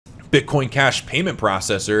Bitcoin Cash payment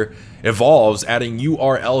processor evolves, adding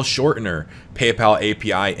URL shortener, PayPal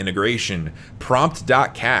API integration.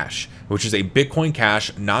 Prompt.cash, which is a Bitcoin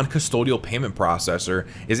Cash non-custodial payment processor,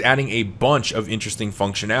 is adding a bunch of interesting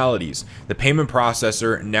functionalities. The payment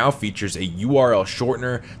processor now features a URL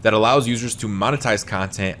shortener that allows users to monetize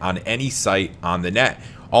content on any site on the net.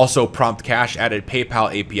 Also, Prompt Cash added PayPal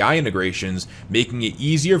API integrations, making it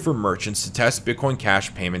easier for merchants to test Bitcoin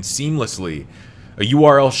Cash payments seamlessly. A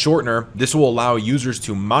URL shortener, this will allow users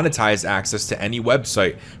to monetize access to any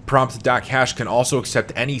website. Prompt.cash can also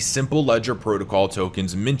accept any simple ledger protocol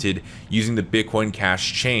tokens minted using the Bitcoin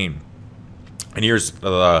Cash chain. And here's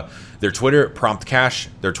their Twitter, Prompt Cash.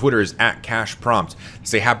 Their Twitter is @CashPrompt. They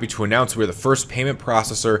say, happy to announce we're the first payment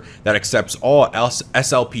processor that accepts all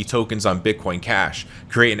SLP tokens on Bitcoin Cash.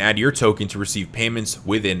 Create and add your token to receive payments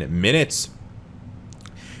within minutes.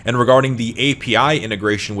 And regarding the API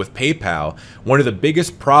integration with PayPal, one of the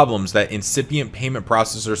biggest problems that incipient payment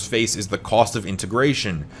processors face is the cost of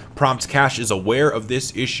integration. Prompt Cash is aware of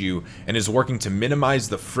this issue and is working to minimize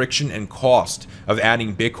the friction and cost of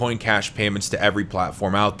adding Bitcoin Cash payments to every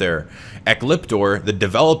platform out there. Ecliptor, the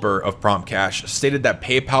developer of Prompt Cash, stated that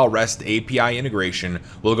PayPal REST API integration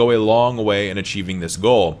will go a long way in achieving this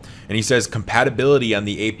goal. And he says compatibility on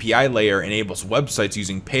the API layer enables websites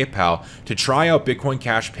using PayPal to try out Bitcoin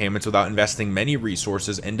Cash payments without investing many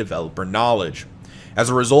resources and developer knowledge. As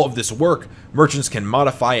a result of this work, merchants can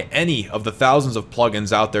modify any of the thousands of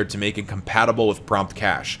plugins out there to make it compatible with Prompt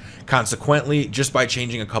Cash. Consequently, just by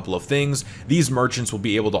changing a couple of things, these merchants will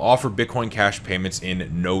be able to offer Bitcoin Cash payments in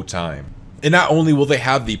no time. And not only will they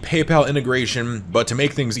have the PayPal integration, but to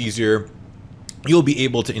make things easier, you'll be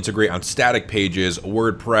able to integrate on static pages,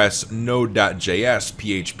 WordPress, Node.js,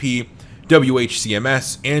 PHP,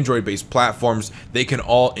 WHCMS, Android-based platforms. They can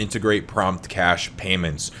all integrate Prompt Cash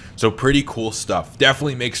payments. So pretty cool stuff.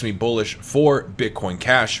 Definitely makes me bullish for Bitcoin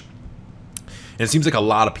Cash. And it seems like a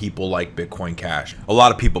lot of people like Bitcoin Cash. A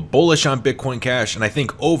lot of people bullish on Bitcoin Cash, and I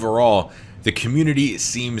think overall, the community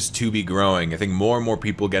seems to be growing. I think more and more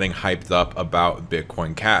people getting hyped up about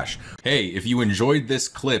Bitcoin Cash. Hey, if you enjoyed this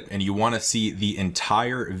clip and you want to see the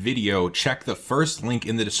entire video, check the first link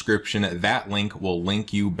in the description. That link will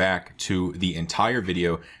link you back to the entire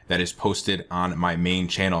video that is posted on my main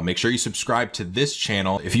channel. Make sure you subscribe to this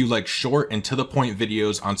channel if you like short and to the point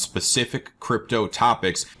videos on specific crypto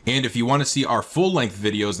topics. And if you want to see our full length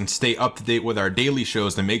videos and stay up to date with our daily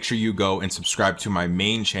shows, then make sure you go and subscribe to my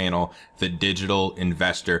main channel, The Digital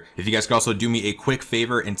Investor. If you guys could also do me a quick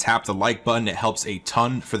favor and tap the like button, it helps a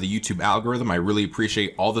ton for the YouTube algorithm. I really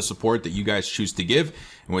appreciate all the support that you guys choose to give.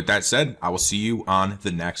 And with that said, I will see you on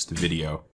the next video.